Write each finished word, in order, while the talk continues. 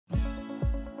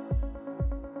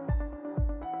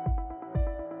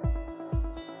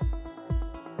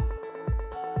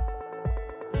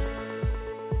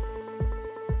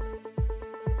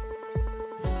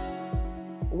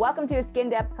Welcome to a Skin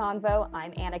Depth Convo.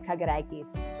 I'm Anna Kagarakis.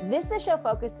 This is a show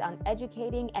focused on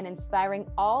educating and inspiring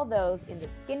all those in the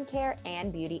skincare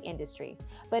and beauty industry.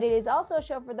 But it is also a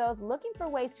show for those looking for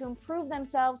ways to improve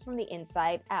themselves from the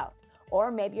inside out. Or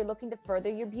maybe you're looking to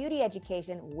further your beauty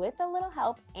education with a little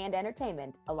help and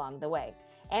entertainment along the way.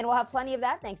 And we'll have plenty of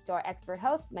that thanks to our expert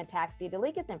host, Metaxia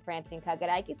and Francine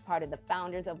Kagarakis, part of the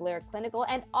founders of Lira Clinical,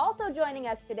 and also joining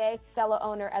us today, fellow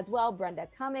owner as well, Brenda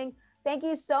Cumming. Thank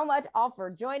you so much all for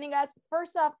joining us.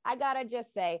 First up, I gotta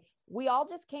just say, we all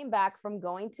just came back from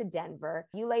going to Denver.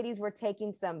 You ladies were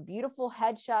taking some beautiful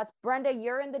headshots. Brenda,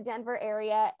 you're in the Denver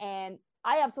area and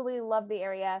I absolutely love the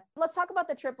area. Let's talk about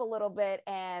the trip a little bit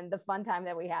and the fun time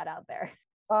that we had out there.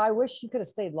 I wish you could have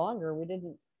stayed longer. We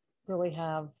didn't really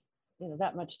have,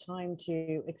 that much time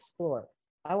to explore.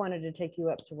 I wanted to take you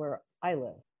up to where I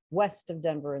live, west of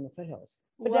Denver in the foothills.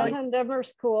 But downtown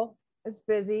Denver's cool. It's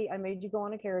busy. I made you go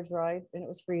on a carriage ride and it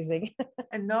was freezing.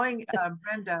 And knowing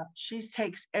Brenda, she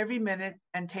takes every minute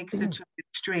and takes it to the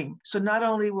extreme. So not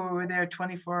only were we there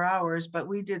 24 hours, but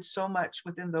we did so much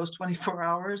within those 24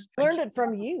 hours. Learned it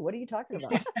from you. What are you talking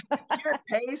about? Your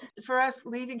pace for us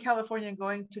leaving California and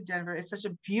going to Denver. It's such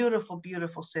a beautiful,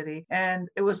 beautiful city. And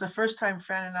it was the first time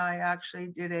Fran and I actually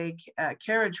did a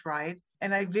carriage ride.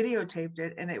 And I videotaped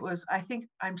it. And it was, I think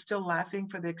I'm still laughing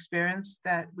for the experience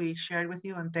that we shared with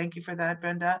you. And thank you for that,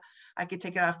 Brenda. I could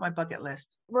take it off my bucket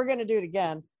list. We're going to do it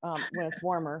again when it's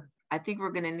warmer. I think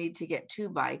we're going to need to get 2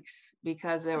 bikes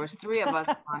because there was 3 of us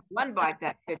on one bike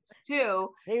that fits 2.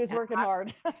 He was working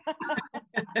hard.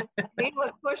 He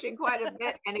was pushing quite a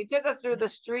bit and he took us through the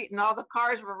street and all the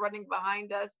cars were running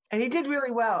behind us. And he did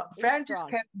really well. Fran just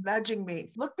kept nudging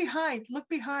me. Look behind, look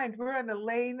behind. We're in the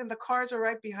lane and the cars are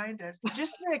right behind us.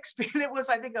 Just the experience. It was,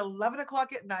 I think, 11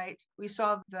 o'clock at night. We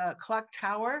saw the clock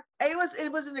tower. It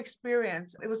was an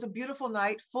experience. It was a beautiful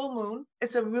night, full moon.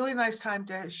 It's a really nice time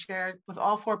to share with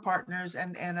all 4 partners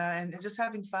and just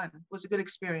having fun. It was a good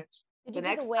experience. Did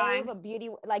you do the wave of beauty,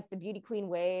 like the beauty queen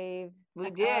wave? We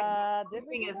did. The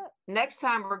thing is, next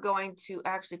time we're going to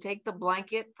actually take the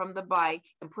blanket from the bike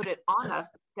and put it on us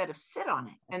instead of sit on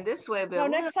it. And this way,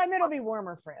 next time it'll be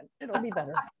warmer, friend. It'll be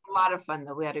better. A lot of fun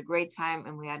though. We had a great time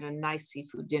and we had a nice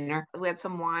seafood dinner. We had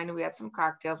some wine and we had some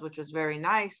cocktails, which was very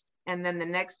nice. And then the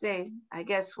next day, I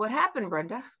guess, what happened,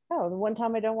 Brenda? Oh, the one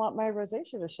time I don't want my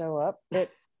rosacea to show up, it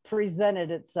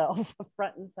presented itself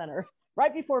front and center.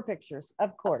 Right before pictures,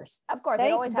 of course. Of course,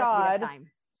 it always has to be a time.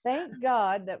 Thank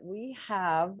God that we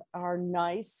have our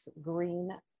nice green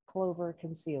clover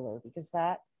concealer because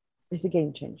that is a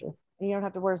game changer. And you don't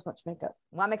have to wear as much makeup.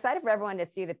 Well, I'm excited for everyone to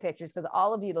see the pictures because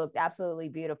all of you looked absolutely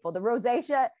beautiful. The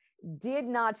rosacea did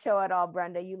not show at all,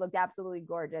 Brenda. You looked absolutely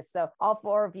gorgeous. So all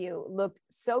 4 of you looked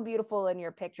so beautiful in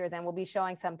your pictures, and we'll be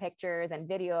showing some pictures and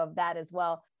video of that as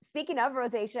well. Speaking of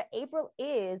rosacea, April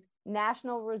is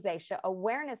National Rosacea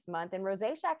Awareness Month, and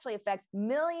rosacea actually affects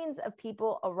millions of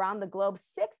people around the globe,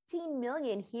 16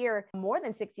 million here, more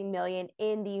than 16 million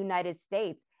in the United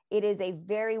States. It is a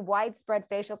very widespread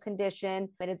facial condition.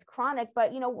 It is chronic,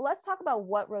 but let's talk about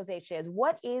what rosacea is.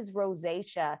 What is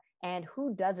rosacea and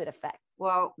who does it affect?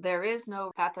 Well, there is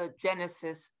no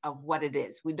pathogenesis of what it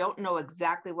is. We don't know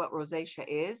exactly what rosacea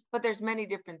is, but there's many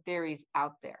different theories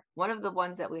out there. One of the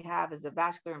ones that we have is a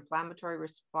vascular inflammatory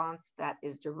response that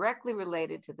is directly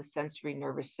related to the sensory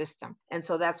nervous system. And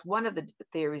so that's one of the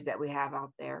theories that we have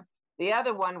out there. The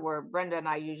other one where Brenda and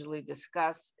I usually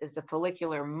discuss is the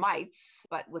follicular mites,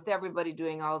 but with everybody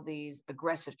doing all these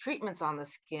aggressive treatments on the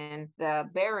skin, the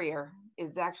barrier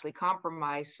is actually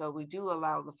compromised. So we do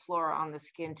allow the flora on the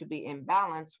skin to be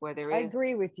imbalanced where there is. I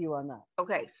agree with you on that.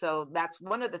 Okay, so that's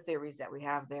one of the theories that we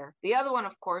have there. The other one,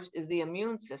 of course, is the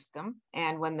immune system.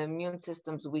 And when the immune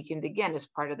system's weakened again as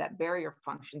part of that barrier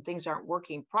function, things aren't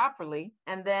working properly.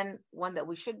 And then one that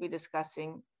we should be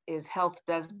discussing is health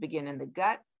does begin in the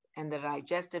gut and the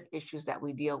digestive issues that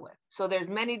we deal with. So there's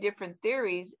many different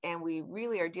theories, and we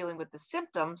really are dealing with the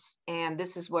symptoms, and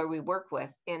this is where we work with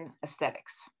in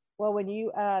aesthetics. Well, when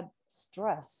you add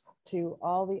stress to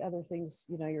all the other things,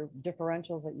 your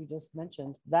differentials that you just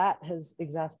mentioned, that has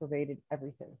exacerbated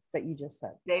everything that you just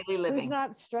said. Daily living. Who's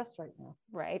not stressed right now?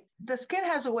 Right. The skin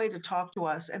has a way to talk to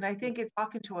us. And I think it's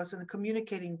talking to us and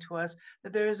communicating to us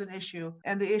that there is an issue.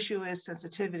 And the issue is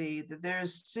sensitivity, that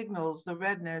there's signals, the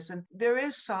redness, and there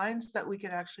is signs that we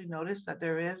can actually notice that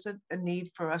there is a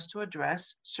need for us to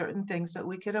address certain things that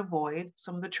we can avoid,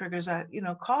 some of the triggers that,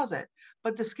 cause it.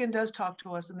 But the skin does talk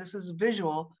to us, and this is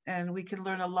visual, and we can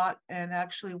learn a lot and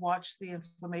actually watch the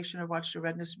inflammation or watch the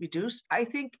redness reduce. I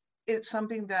think it's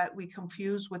something that we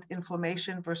confuse with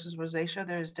inflammation versus rosacea.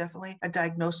 There is definitely a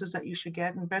diagnosis that you should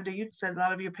get. And Brenda, you said a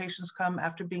lot of your patients come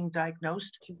after being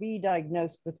diagnosed. To be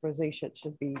diagnosed with rosacea, it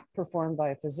should be performed by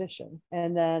a physician.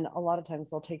 And then a lot of times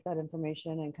they'll take that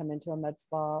information and come into a med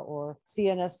spa or see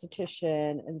an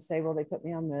esthetician and say, well, they put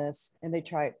me on this, and they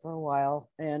try it for a while.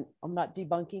 And I'm not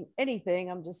debunking anything.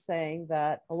 I'm just saying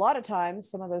that a lot of times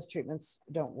some of those treatments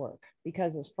don't work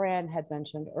because, as Fran had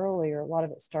mentioned earlier, a lot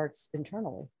of it starts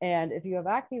internally. And if you have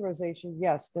acne rosacea,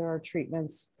 yes, there are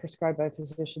treatments prescribed by a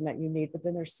physician that you need, but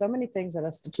then there's so many things that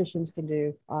estheticians can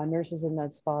do, nurses and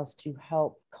med spas, to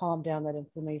help calm down that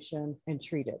inflammation and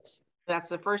treat it. That's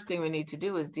the first thing we need to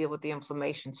do, is deal with the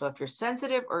inflammation. So if you're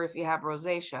sensitive or if you have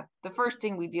rosacea, the first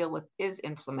thing we deal with is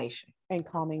inflammation. And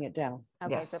calming it down.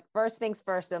 Okay, Yes. so first things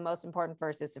first, the most important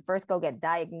first is to first go get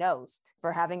diagnosed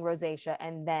for having rosacea,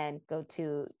 and then go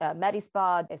to a med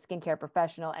spa, a skincare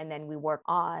professional, and then we work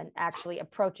on actually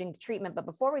approaching the treatment. But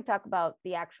before we talk about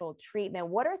the actual treatment,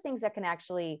 what are things that can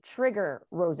actually trigger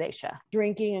rosacea?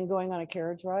 Drinking and going on a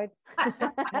carriage ride,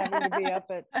 having to be up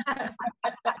at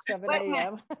 7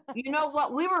 a.m. You know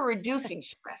what? We were reducing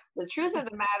stress. The truth of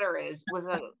the matter is, with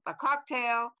a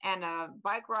cocktail and a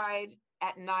bike ride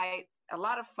at night, a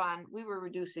lot of fun, we were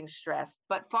reducing stress.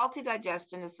 But faulty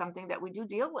digestion is something that we do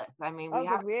deal with. I mean,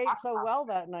 we ate so well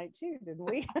that night too, didn't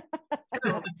we?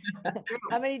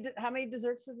 How many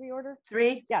desserts did we order?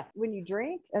 3. Yeah. When you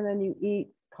drink and then you eat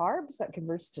carbs, that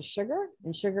converts to sugar,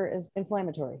 and sugar is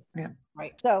inflammatory. Yeah.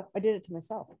 Right. So I did it to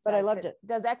myself, but I loved it.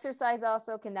 Does exercise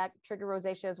also, can that trigger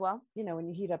rosacea as well? You know, when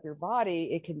you heat up your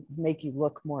body, it can make you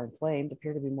look more inflamed,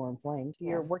 appear to be more inflamed. Yeah.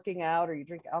 You're working out, or you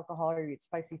drink alcohol, or you eat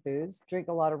spicy foods, drink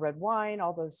a lot of red wine,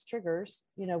 all those triggers,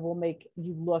 you know, will make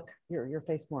you look your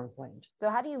face more inflamed. So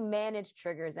how do you manage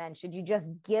triggers then? Should you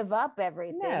just give up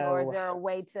everything? No. Or is there a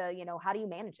way to, you know, how do you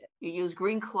manage it? You use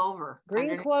green clover.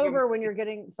 Green clover when you're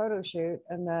getting photo shoot,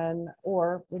 and then,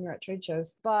 or when you're at trade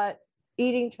shows. But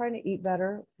trying to eat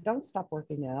better, don't stop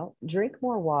working out, drink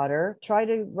more water, try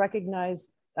to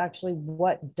recognize actually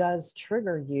what does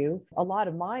trigger you. A lot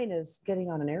of mine is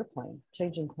getting on an airplane,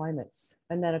 changing climates.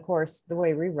 And then of course, the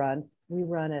way we run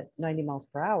at 90 miles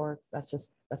per hour. That's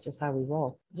just how we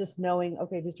roll. Just knowing,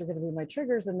 okay, these are going to be my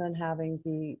triggers, and then having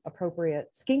the appropriate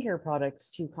skincare products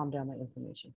to calm down my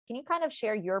inflammation. Can you kind of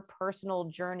share your personal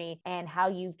journey and how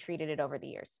you've treated it over the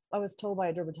years? I was told by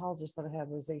a dermatologist that I had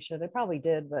rosacea. They probably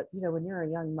did, but you know, when you're a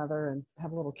young mother and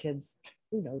have little kids,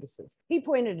 who notices? He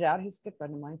pointed it out. He's a good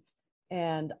friend of mine,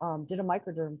 and did a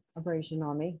microderm abrasion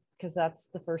on me, because that's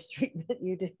the first treatment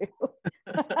you do.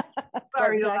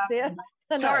 Sorry to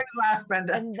laugh,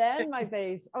 Brenda. And then my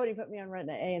face, he put me on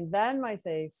Retina A, and then my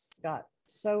face got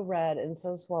so red and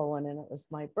so swollen, and it was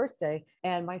my birthday,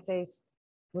 and my face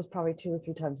was probably 2 or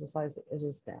 3 times the size it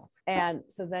is now. And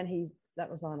so then that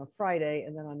was on a Friday,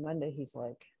 and then on Monday he's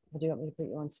like, well, do you want me to put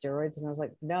you on steroids? And I was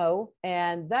like, no.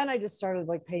 And then I just started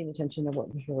like paying attention to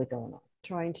what was really going on,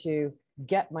 trying to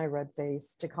get my red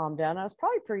face to calm down. I was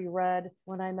probably pretty red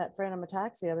when I met Fran and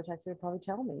Metaxia. Metaxia would probably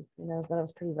tell me, you know, that I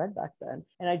was pretty red back then.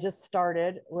 And I just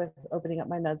started with opening up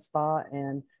my med spa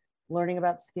and learning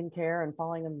about skincare and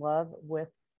falling in love with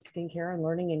skincare and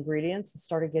learning ingredients, and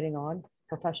started getting on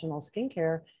professional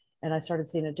skincare. And I started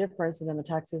seeing a difference. And then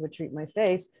Metaxia would treat my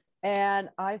face, and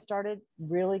I started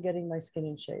really getting my skin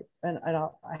in shape. And I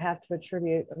have to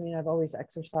attribute, I mean, I've always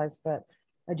exercised, but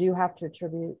I do have to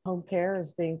attribute home care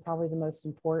as being probably the most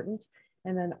important.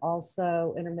 And then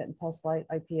also intermittent pulse light,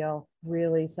 IPL,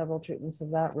 really several treatments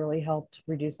of that really helped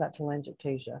reduce that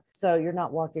telangiectasia. So you're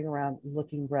not walking around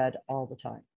looking red all the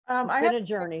time. It's been a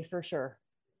journey for sure.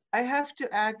 I have to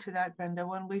add to that, Brenda.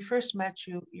 When we first met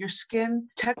you, your skin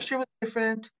texture was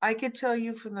different. I could tell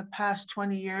you from the past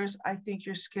 20 years, I think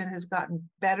your skin has gotten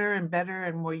better and better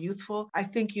and more youthful. I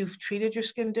think you've treated your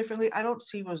skin differently. I don't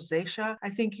see rosacea. I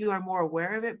think you are more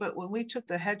aware of it. But when we took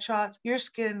the headshots, your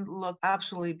skin looked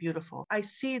absolutely beautiful. I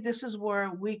see this is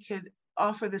where we could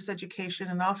offer this education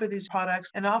and offer these products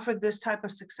and offer this type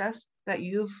of success that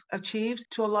you've achieved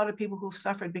to a lot of people who've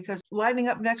suffered, because lining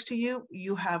up next to you,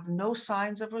 you have no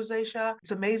signs of rosacea.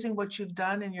 It's amazing what you've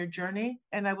done in your journey.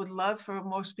 And I would love for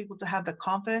most people to have the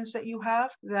confidence that you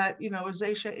have, that, you know,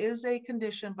 rosacea is a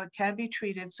condition, but can be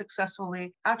treated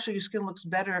successfully. Actually, your skin looks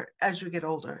better as you get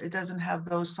older. It doesn't have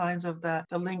those signs of the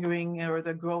lingering or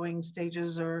the growing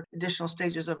stages or additional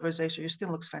stages of rosacea. Your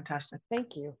skin looks fantastic.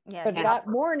 Thank you. Yeah, but that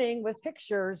morning with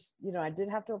pictures, you know, I did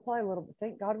have to apply a little bit.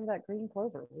 Thank God for that green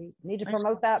clover. We need to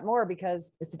promote that more,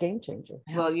 because it's a game changer.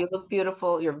 Well, you look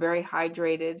beautiful. You're very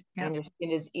hydrated, and your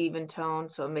skin is even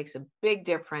toned. So it makes a big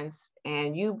difference.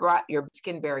 And you brought your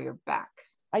skin barrier back.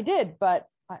 I did, but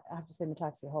I have to say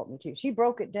Metaxia helped me too. She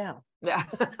broke it down. Yeah.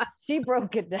 She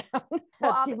broke it down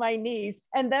to my knees.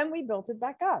 And then we built it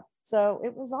back up. So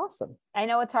it was awesome. I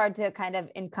know it's hard to kind of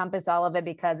encompass all of it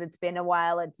because it's been a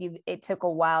while. It took a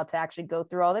while to actually go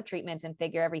through all the treatments and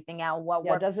figure everything out. What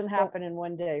worked. It doesn't happen in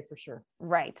one day for sure.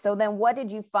 Right. So then what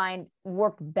did you find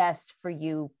worked best for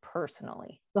you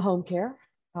personally? The home care,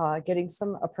 getting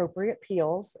some appropriate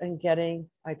peels and getting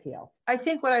IPL. I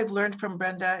think what I've learned from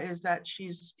Brenda is that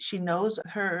she knows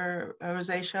her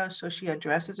rosacea, so she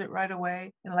addresses it right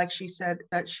away. And like she said,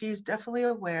 that she's definitely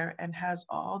aware and has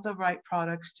all the right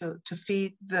products to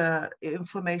feed the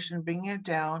inflammation, bringing it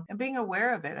down and being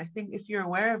aware of it. I think if you're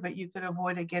aware of it, you could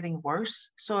avoid it getting worse.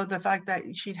 So the fact that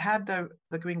she'd had the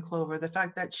green clover, the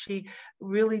fact that she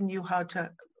really knew how to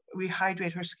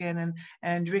rehydrate her skin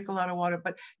and drink a lot of water,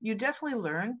 but you definitely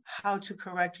learn how to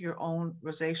correct your own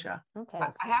rosacea. Okay.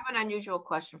 I have an unusual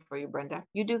question for you, Brenda.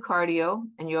 You do cardio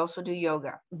and you also do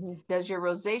yoga. Mm-hmm. Does your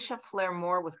rosacea flare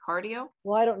more with cardio?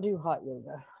 Well, I don't do hot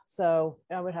yoga, so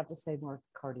I would have to say more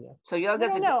cardio. So yoga. I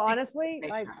don't know, honestly,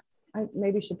 I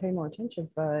maybe should pay more attention,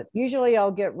 but usually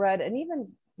I'll get red, and even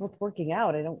with working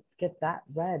out, I don't get that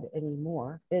red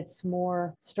anymore. It's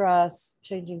more stress,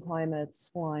 changing climates,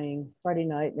 flying, Friday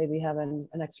night, maybe having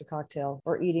an extra cocktail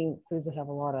or eating foods that have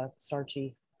a lot of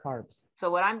starchy carbs. So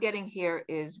what I'm getting here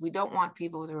is we don't want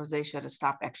people with rosacea to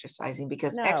stop exercising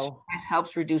because exercise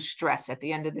helps reduce stress at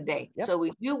the end of the day. Yep. So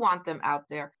we do want them out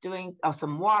there doing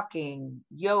some walking,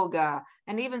 yoga,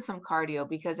 and even some cardio,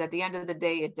 because at the end of the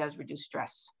day, it does reduce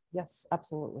stress. Yes,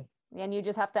 absolutely. And you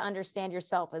just have to understand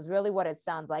yourself is really what it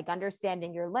sounds like,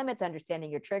 understanding your limits,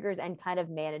 understanding your triggers, and kind of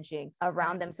managing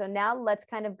around them. So now let's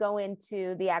kind of go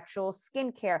into the actual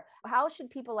skincare. How should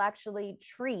people actually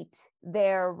treat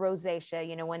their rosacea?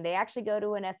 You know, when they actually go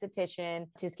to an esthetician,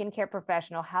 to a skincare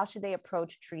professional, how should they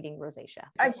approach treating rosacea?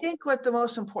 I think what the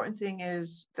most important thing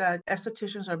is that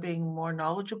estheticians are being more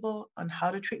knowledgeable on how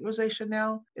to treat rosacea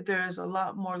now. There's a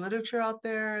lot more literature out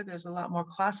there. There's a lot more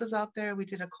classes out there. We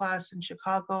did a class in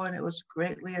Chicago and it was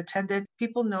greatly attended.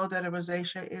 People know that a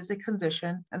rosacea is a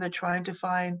condition and they're trying to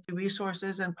find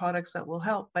resources and products that will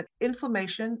help. But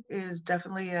inflammation is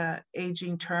definitely an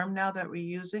aging term now that we're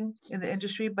using in the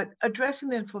industry, but addressing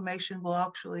the inflammation will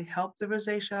actually help the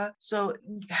rosacea. So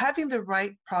having the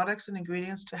right products and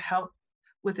ingredients to help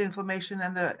with inflammation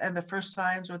and the first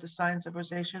signs or the signs of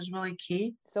rosacea is really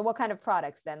key. So what kind of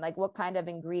products then? Like what kind of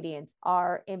ingredients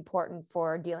are important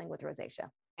for dealing with rosacea?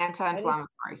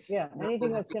 Anti-inflammatories. Yeah,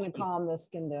 anything that's going to calm the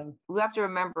skin down. We have to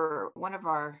remember one of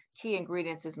our key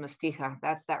ingredients is mastija.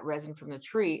 That's that resin from the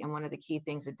tree. And one of the key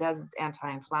things it does is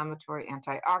anti-inflammatory,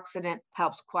 antioxidant,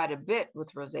 helps quite a bit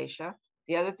with rosacea.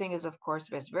 The other thing is, of course,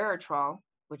 resveratrol,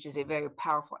 which is a very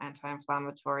powerful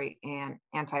anti-inflammatory and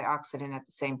antioxidant at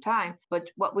the same time.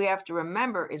 But what we have to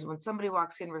remember is when somebody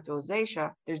walks in with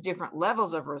rosacea, there's different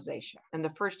levels of rosacea. And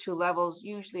the first two levels,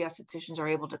 usually estheticians are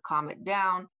able to calm it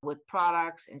down with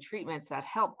products and treatments that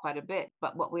help quite a bit.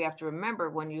 But what we have to remember,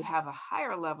 when you have a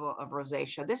higher level of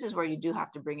rosacea, this is where you do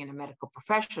have to bring in a medical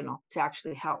professional to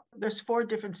actually help. There's 4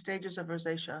 different stages of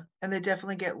rosacea, and they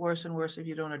definitely get worse and worse if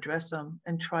you don't address them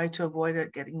and try to avoid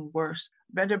it getting worse.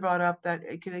 Brenda brought up that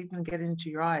it could even get into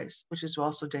your eyes, which is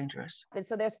also dangerous. And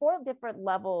so there's 4 different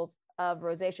levels of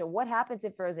rosacea. What happens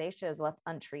if rosacea is left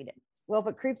untreated? Well, if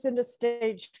it creeps into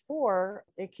stage 4,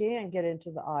 it can get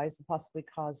into the eyes and possibly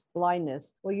cause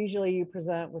blindness. Well, usually you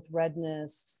present with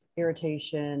redness,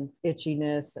 irritation,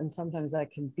 itchiness, and sometimes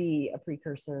that can be a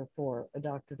precursor for a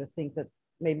doctor to think that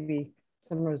maybe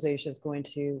some rosacea is going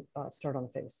to start on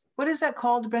the face. What is that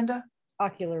called, Brenda?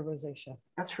 Ocular rosacea.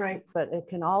 That's right. But it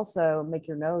can also make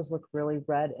your nose look really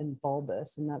red and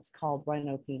bulbous, and that's called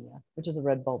rhinophyma, which is a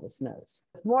red bulbous nose.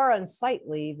 It's more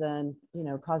unsightly than,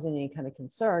 causing any kind of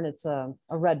concern. It's a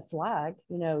red flag,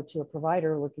 to a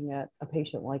provider looking at a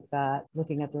patient like that,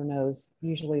 looking at their nose.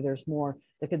 Usually there's more.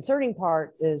 The concerning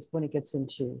part is when it gets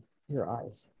into your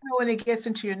eyes. When it gets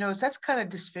into your nose, that's kind of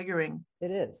disfiguring. It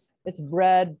is. It's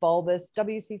red, bulbous.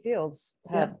 W.C. Fields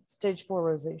had stage 4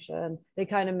 rosacea, and they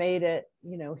kind of made it,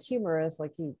 humorous.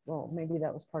 Like maybe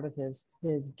that was part of his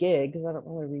gig, because I don't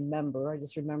really remember. I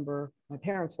just remember my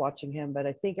parents watching him, but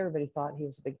I think everybody thought he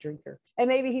was a big drinker, and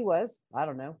maybe he was. I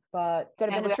don't know, but could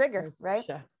have been a trigger, right?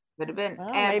 Could have been.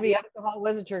 Maybe alcohol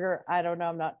was a trigger. I don't know.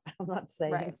 I'm not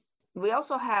saying. Right. We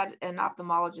also had an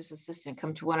ophthalmologist assistant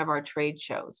come to one of our trade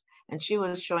shows, and she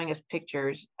was showing us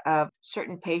pictures of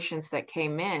certain patients that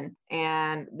came in.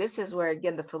 And this is where,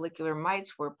 again, the follicular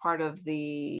mites were part of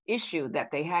the issue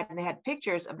that they had. And they had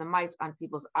pictures of the mites on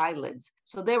people's eyelids.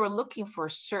 So they were looking for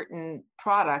certain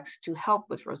products to help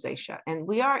with rosacea. And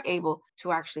we are able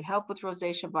to actually help with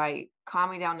rosacea by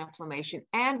calming down inflammation,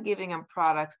 and giving them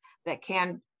products that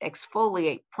can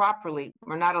exfoliate properly.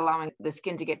 We're not allowing the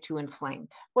skin to get too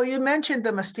inflamed. Well, you mentioned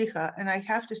the mastiha, and I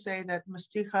have to say that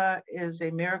mastiha is a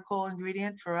miracle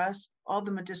ingredient for us, all the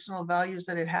medicinal values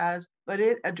that it has, but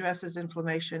it addresses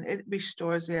inflammation. It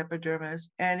restores the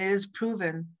epidermis, and it is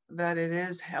proven that it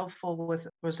is helpful with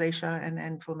rosacea and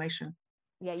inflammation.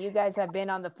 Yeah, you guys have been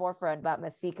on the forefront about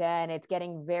Masica, and it's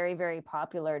getting very, very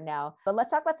popular now. But let's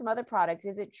talk about some other products.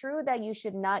 Is it true that you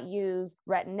should not use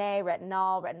Retin-A,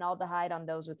 retinol, retinaldehyde on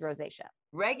those with rosacea?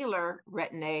 Regular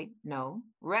Retin-A, no.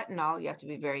 Retinol, you have to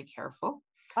be very careful.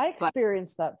 I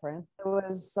experienced that, Fran. I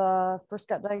was first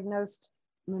got diagnosed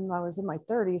when I was in my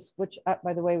 30s, which,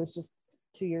 by the way, was just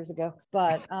 2 years ago.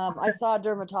 But I saw a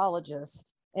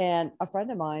dermatologist and a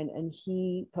friend of mine, and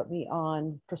he put me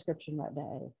on prescription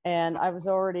Retin-A. And I was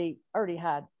already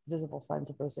had visible signs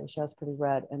of rosacea. I was pretty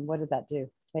red. And what did that do?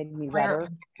 Made me redder,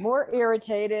 more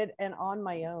irritated. And on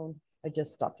my own, I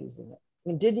just stopped using it. I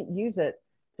mean, didn't use it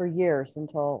for years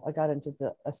until I got into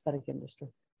the aesthetic industry.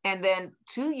 And then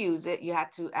to use it, you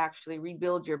had to actually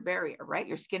rebuild your barrier, right?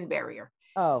 Your skin barrier.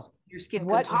 Oh, your skin.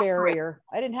 What barrier?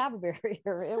 I didn't have a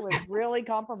barrier. It was really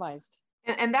compromised.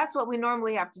 And that's what we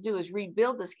normally have to do, is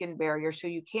rebuild the skin barrier so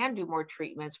you can do more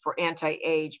treatments for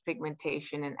anti-age,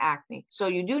 pigmentation, and acne. So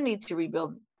you do need to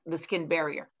rebuild the skin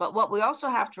barrier. But what we also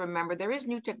have to remember, there is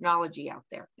new technology out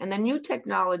there. And the new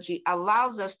technology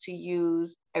allows us to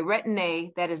use a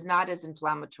Retin-A that is not as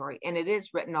inflammatory, and it is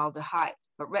retinaldehyde.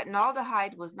 But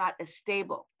retinaldehyde was not as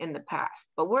stable in the past.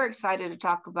 But we're excited to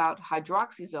talk about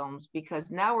hydroxysomes,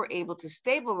 because now we're able to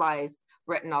stabilize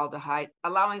retinaldehyde,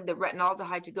 allowing the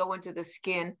retinaldehyde to go into the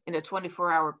skin in a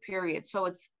 24-hour period. So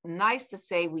it's nice to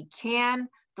say we can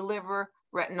deliver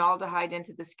retinaldehyde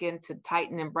into the skin to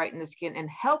tighten and brighten the skin and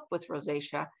help with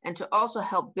rosacea, and to also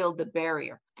help build the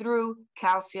barrier through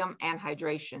calcium and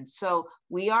hydration. So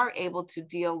we are able to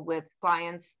deal with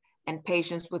clients and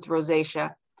patients with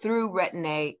rosacea through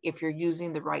Retin-A if you're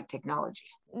using the right technology.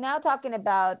 Now talking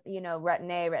about,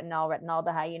 Retin-A, retinol,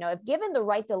 retinaldehyde, if given the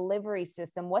right delivery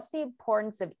system, what's the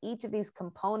importance of each of these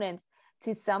components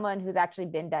to someone who's actually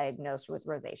been diagnosed with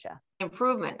rosacea?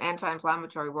 Improvement,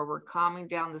 anti-inflammatory, where we're calming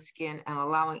down the skin and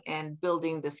allowing and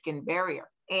building the skin barrier.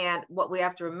 And what we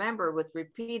have to remember, with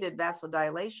repeated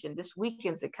vasodilation, this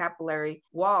weakens the capillary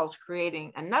walls,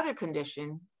 creating another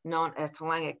condition known as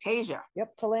telangiectasia.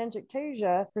 Yep,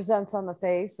 telangiectasia presents on the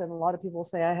face, and a lot of people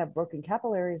say I have broken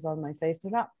capillaries on my face.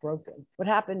 They're not broken. What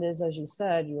happened is, as you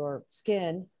said, your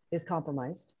skin is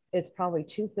compromised. It's probably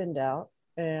too thinned out,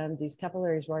 and these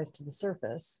capillaries rise to the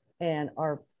surface and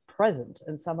are present.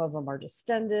 And some of them are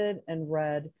distended and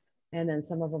red, and then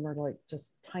some of them are like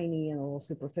just tiny and a little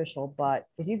superficial. But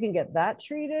if you can get that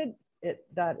treated,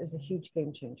 that is a huge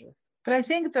game changer. But I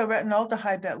think the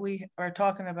retinaldehyde that we are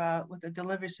talking about with the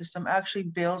delivery system actually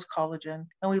builds collagen,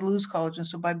 and we lose collagen.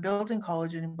 So by building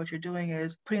collagen, what you're doing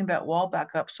is putting that wall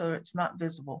back up so it's not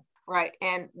visible. Right.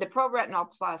 And the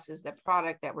ProRetinol Plus is the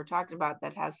product that we're talking about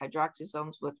that has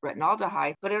hydroxysomes with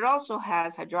retinaldehyde, but it also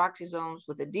has hydroxysomes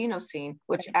with adenosine,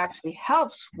 which actually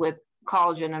helps with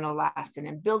collagen and elastin,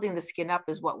 and building the skin up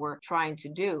is what we're trying to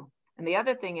do. And the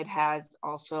other thing it has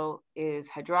also is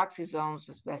hydroxysomes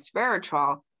with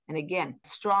resveratrol. And again,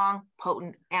 strong,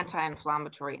 potent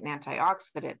anti-inflammatory and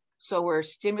antioxidant. So we're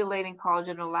stimulating collagen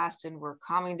and elastin, we're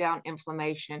calming down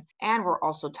inflammation, and we're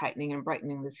also tightening and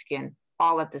brightening the skin,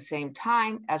 all at the same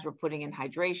time as we're putting in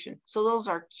hydration. So those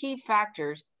are key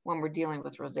factors when we're dealing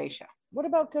with rosacea. What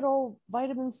about good old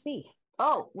vitamin C?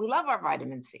 Oh, we love our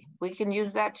vitamin C. We can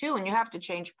use that too. And you have to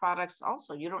change products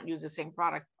also. You don't use the same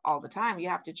product all the time. You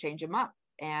have to change them up.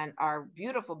 And our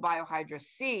beautiful Biohydra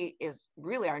C is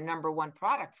really our number one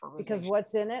product for rosacea. Because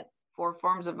what's in it? 4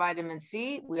 forms of vitamin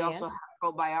C. We also have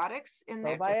probiotics in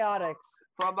there. Probiotics.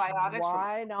 Probiotics.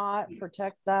 Why not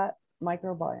protect that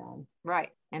microbiome? Right.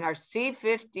 And our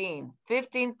C15,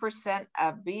 15%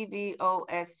 of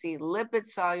BVOSC, lipid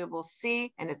soluble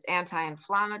C, and it's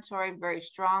anti-inflammatory, very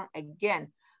strong. Again,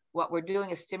 what we're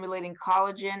doing is stimulating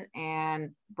collagen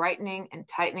and brightening and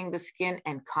tightening the skin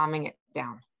and calming it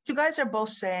down. You guys are both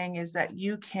saying is that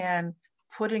you can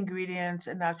put ingredients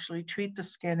and actually treat the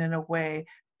skin in a way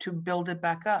to build it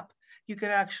back up. You could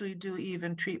actually do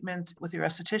even treatments with your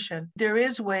esthetician. There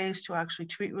is ways to actually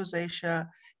treat rosacea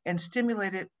and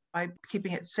stimulate it by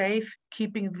keeping it safe,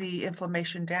 keeping the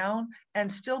inflammation down,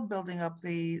 and still building up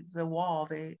the wall,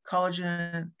 the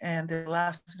collagen and the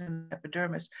elastin in the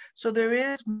epidermis. So there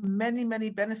is many, many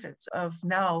benefits of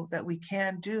now that we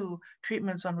can do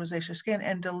treatments on rosacea skin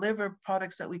and deliver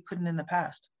products that we couldn't in the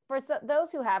past. For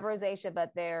those who have rosacea,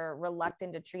 but they're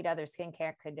reluctant to treat other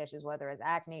skincare conditions, whether it's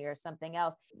acne or something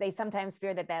else, they sometimes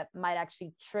fear that that might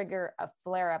actually trigger a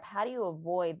flare up. How do you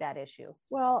avoid that issue?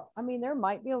 Well, I mean, there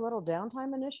might be a little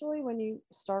downtime initially when you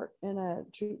start in a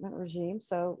treatment regime.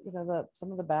 So,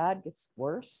 some of the bad gets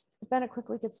worse, but then it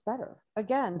quickly gets better.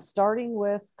 Again, starting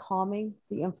with calming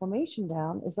the inflammation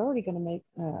down is already going to make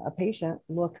a patient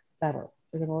look better.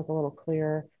 They're going to look a little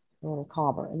clearer, a little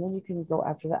calmer. And then you can go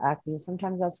after the acne.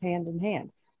 Sometimes that's hand in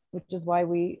hand, which is why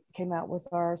we came out with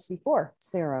our C4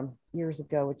 serum years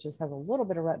ago, which just has a little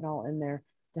bit of retinol in there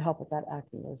to help with that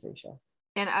acne rosacea.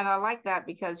 And I like that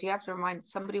because you have to remind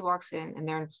somebody walks in and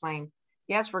they're inflamed.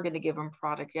 Yes, we're going to give them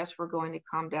product. Yes, we're going to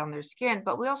calm down their skin,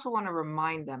 but we also want to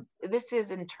remind them this is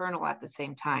internal at the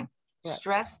same time. Right.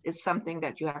 Stress is something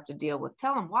that you have to deal with.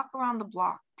 Tell them, walk around the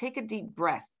block, take a deep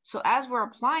breath. So as we're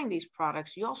applying these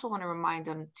products, you also want to remind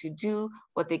them to do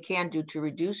what they can do to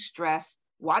reduce stress.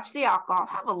 Watch the alcohol,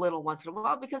 have a little once in a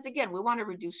while, because again, we want to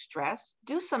reduce stress,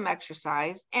 do some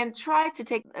exercise, and try to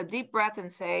take a deep breath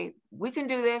and say, we can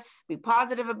do this, be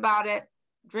positive about it,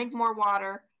 drink more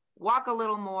water, walk a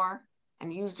little more,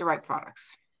 and use the right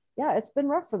products. Yeah, it's been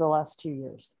rough for the last 2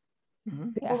 years.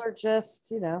 Mm-hmm. People are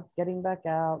just, getting back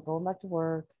out, going back to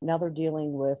work. Now they're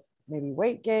dealing with maybe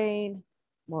weight gain,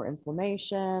 more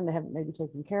inflammation. They haven't maybe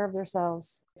taken care of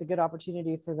themselves. It's a good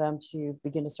opportunity for them to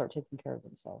begin to start taking care of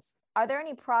themselves. Are there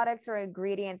any products or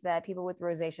ingredients that people with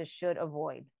rosacea should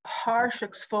avoid? Harsh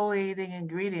exfoliating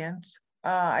ingredients.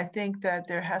 I think that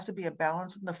there has to be a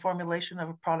balance in the formulation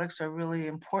of products are really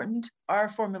important. Our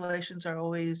formulations are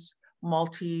always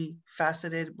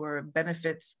multifaceted, where it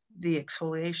benefits the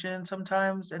exfoliation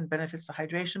sometimes and benefits the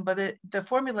hydration. But the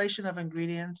formulation of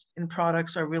ingredients in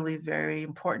products are really very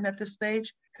important at this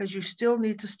stage, because you still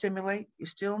need to stimulate, you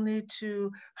still need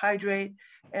to hydrate.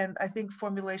 And I think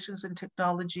formulations and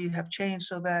technology have changed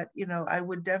so that, I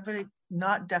would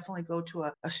definitely go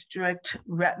to a strict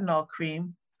retinol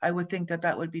cream. I would think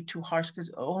that would be too harsh, because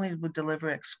it only would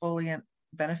deliver exfoliant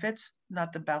benefits,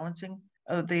 not the balancing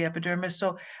of the epidermis.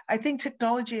 So I think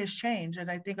technology has changed, and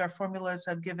I think our formulas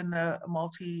have given a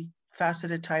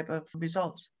multifaceted type of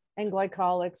results. And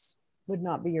glycolics would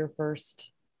not be your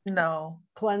first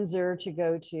cleanser to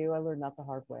go to. I learned that the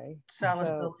hard way.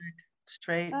 Salicylic,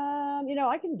 straight.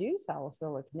 I can do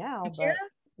salicylic now, but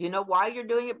you know why you're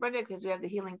doing it, Brenda? Because we have the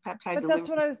healing peptide. But that's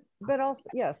what I was. But also,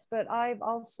 yes. But I've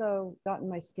also gotten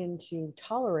my skin to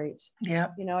tolerate. Yeah.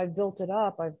 I've built it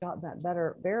up. I've gotten that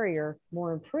better barrier,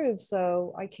 more improved,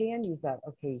 so I can use that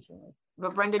occasionally.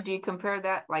 But Brenda, do you compare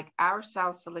that, like our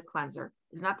salicylic cleanser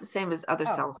is not the same as other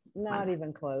salicylic not cleanser?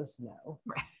 even close. No.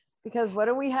 Right. Because what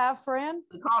do we have, Fran?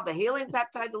 We call it the healing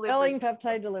peptide delivery. Healing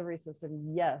peptide delivery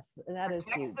system. Yes, and that is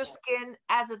huge. Protects the skin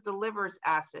as it delivers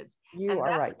acids. You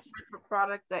are right. That's the type of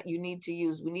product that you need to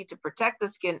use. We need to protect the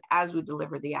skin as we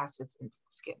deliver the acids into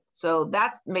the skin. So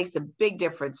that makes a big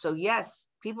difference. So yes,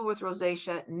 people with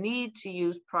rosacea need to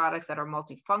use products that are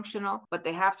multifunctional, but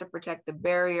they have to protect the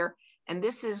barrier. And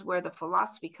this is where the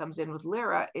philosophy comes in with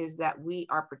Lira, is that we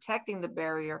are protecting the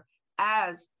barrier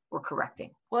as we're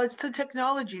correcting. Well, it's the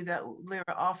technology that Lira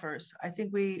offers. I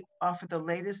think we offer the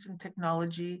latest in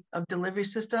technology of delivery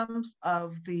systems,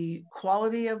 of the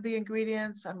quality of the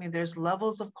ingredients. I mean, there's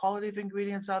levels of quality of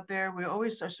ingredients out there. We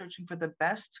always are searching for the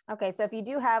best. Okay, so if you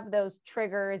do have those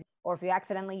triggers, or if you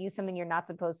accidentally use something you're not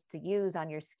supposed to use on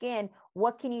your skin,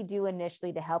 what can you do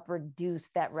initially to help reduce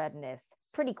that redness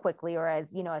pretty quickly, or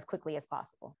as quickly as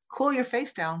possible? Cool your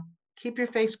face down. Keep your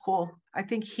face cool. I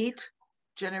think heat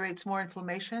generates more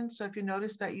inflammation. So if you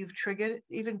notice that you've triggered,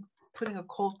 even putting a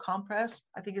cold compress,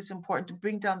 I think it's important to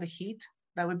bring down the heat.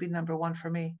 That would be number one for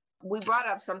me. We brought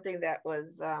up something that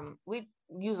was, we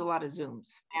use a lot of Zooms,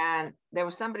 and there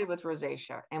was somebody with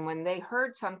rosacea. And when they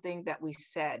heard something that we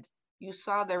said, you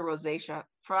saw their rosacea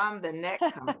from the neck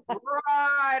come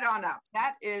right on up.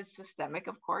 That is systemic,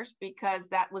 of course, because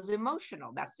that was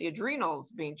emotional. That's the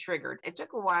adrenals being triggered. It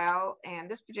took a while, and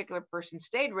this particular person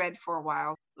stayed red for a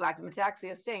while. Like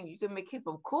Metaxia is saying, you can keep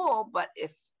them cool, but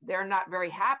if they're not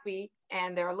very happy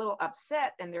and they're a little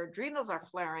upset and their adrenals are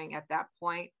flaring at that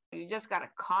point, you just got to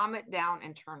calm it down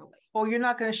internally. Well, you're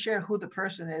not going to share who the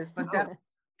person is, but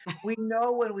we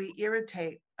know when we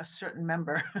irritate a certain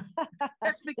member.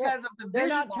 That's because of the visual. They're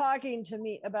not talking to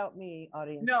me about me,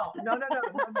 audience. No, that's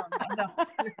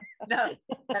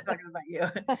talking about you.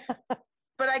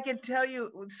 But I can tell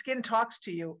you, skin talks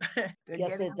to you.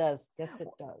 Yes, it does. Yes, it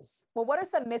does. Well, what are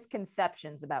some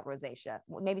misconceptions about rosacea?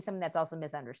 Maybe something that's also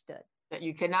misunderstood. That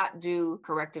you cannot do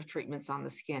corrective treatments on the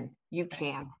skin. You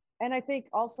can. And I think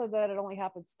also that it only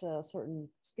happens to certain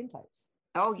skin types.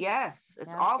 Oh, yes.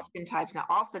 It's all skin types now,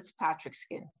 all Fitzpatrick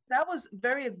skin. That was a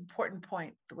very important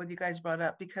point what you guys brought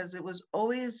up, because it was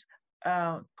always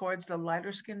towards the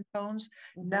lighter skin tones.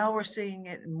 Now we're seeing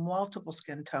it in multiple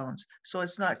skin tones. So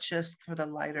it's not just for the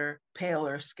lighter,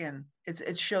 paler skin.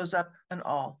 It shows up in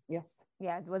all. Yes.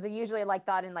 Yeah. Was it usually like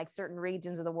thought in like certain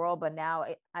regions of the world, but now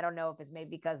I don't know if it's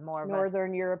maybe because more of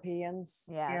Northern Europeans,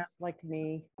 like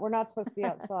me, we're not supposed to be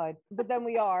outside, but then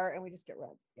we are, and we just get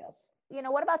red. Yes. You know,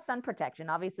 what about sun protection?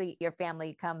 Obviously, your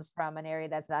family comes from an area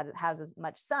that's not has as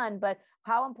much sun, but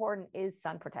how important is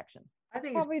sun protection? I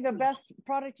think it's probably the best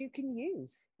product you can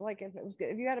use. Like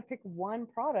if you had to pick one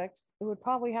product, it would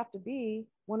probably have to be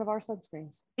one of our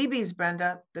sunscreens. BBs,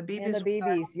 Brenda, the BBs. And the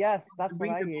BBs, yes, that's what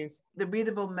I use. The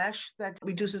breathable mesh that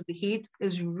reduces the heat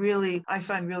is really, I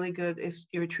find really good if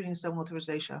you're treating someone with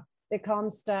rosacea. It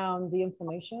calms down the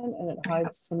inflammation and it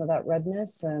hides some of that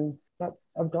redness. And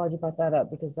I'm glad you brought that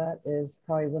up, because that is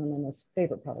probably one of my most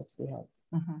favorite products we have.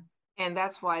 And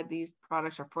that's why these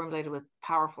products are formulated with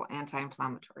powerful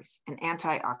anti-inflammatories and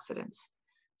antioxidants.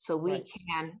 So we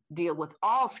can deal with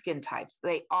all skin types.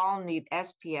 They all need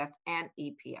SPF and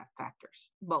EPF factors,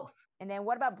 both. And then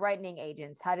what about brightening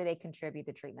agents? How do they contribute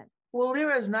to treatment? Well,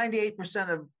 Lira is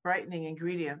 98% of brightening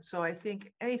ingredients. So I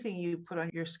think anything you put on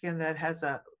your skin that has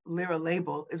a Lira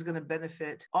label is going to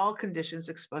benefit all conditions,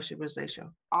 especially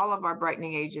rosacea. All of our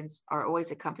brightening agents are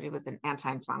always accompanied with an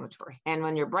anti-inflammatory. And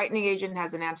when your brightening agent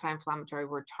has an anti-inflammatory,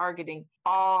 we're targeting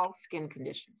all skin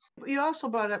conditions. You also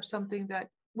brought up something that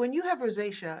when you have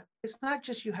rosacea, it's not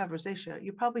just you have rosacea.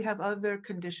 You probably have other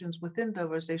conditions within the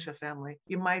rosacea family.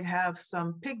 You might have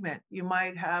some pigment. You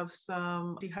might have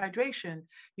some dehydration.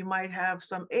 You might have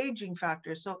some aging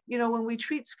factors. So, when we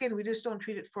treat skin, we just don't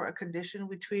treat it for a condition.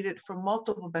 We treat it for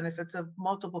multiple benefits of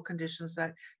multiple conditions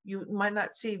that you might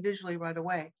not see visually right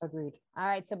away. Agreed. All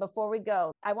right. So before we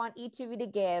go, I want each of you to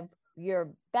give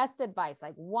your best advice,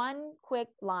 like one quick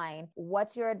line.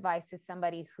 What's your advice to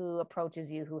somebody who approaches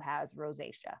you who has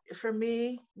rosacea? For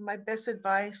me, my best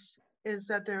advice is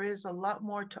that there is a lot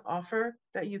more to offer,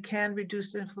 that you can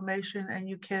reduce inflammation and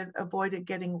you can avoid it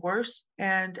getting worse,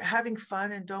 and having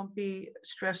fun, and don't be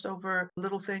stressed over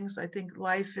little things. I think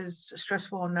life is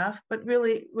stressful enough, but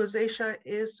really rosacea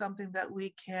is something that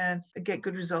we can get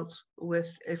good results with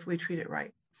if we treat it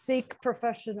right. Seek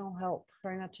professional help.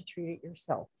 Try not to treat it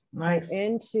yourself. Nice.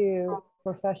 Into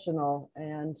professional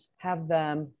and have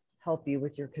them help you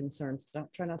with your concerns.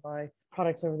 Don't try not to buy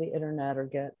products over the internet or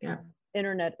get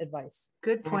internet advice.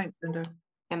 Good point, Brenda.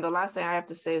 And the last thing I have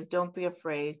to say is don't be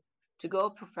afraid to go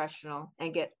professional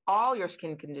and get all your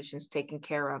skin conditions taken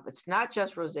care of. It's not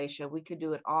just rosacea. We could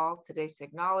do it all. Today's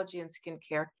technology and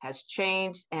skincare has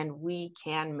changed, and we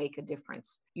can make a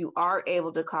difference. You are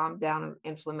able to calm down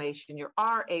inflammation. You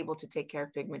are able to take care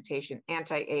of pigmentation,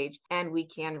 anti-age, and we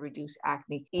can reduce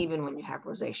acne even when you have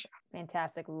rosacea.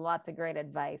 Fantastic. Lots of great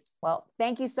advice. Well,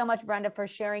 thank you so much, Brenda, for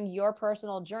sharing your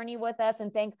personal journey with us.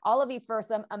 And thank all of you for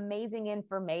some amazing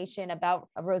information about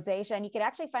rosacea. And you can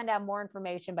actually find out more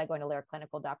information by going to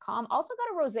liraclinical.com. Also go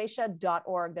to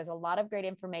rosacea.org. There's a lot of great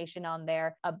information on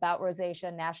there about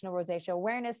rosacea, National Rosacea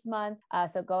Awareness Month.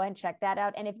 So go ahead and check that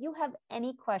out. And if you have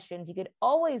any questions, you could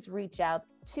always reach out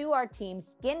to our team,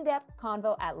 Skin Depth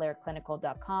Convo at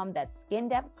liraclinical.com. That's Skin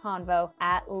Depth Convo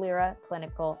at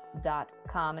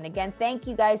liraclinical.com. And again, thank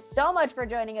you guys so much for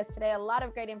joining us today. A lot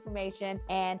of great information.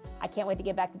 And I can't wait to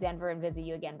get back to Denver and visit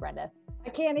you again, Brenda. I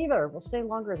can't either. We'll stay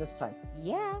longer this time.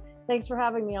 Yeah. Thanks for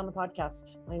having me on the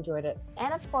podcast. I enjoyed it.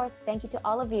 And of course, thank you to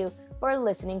all of you for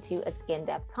listening to a Skin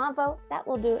Depth Convo. That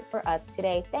will do it for us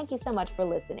today. Thank you so much for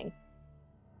listening.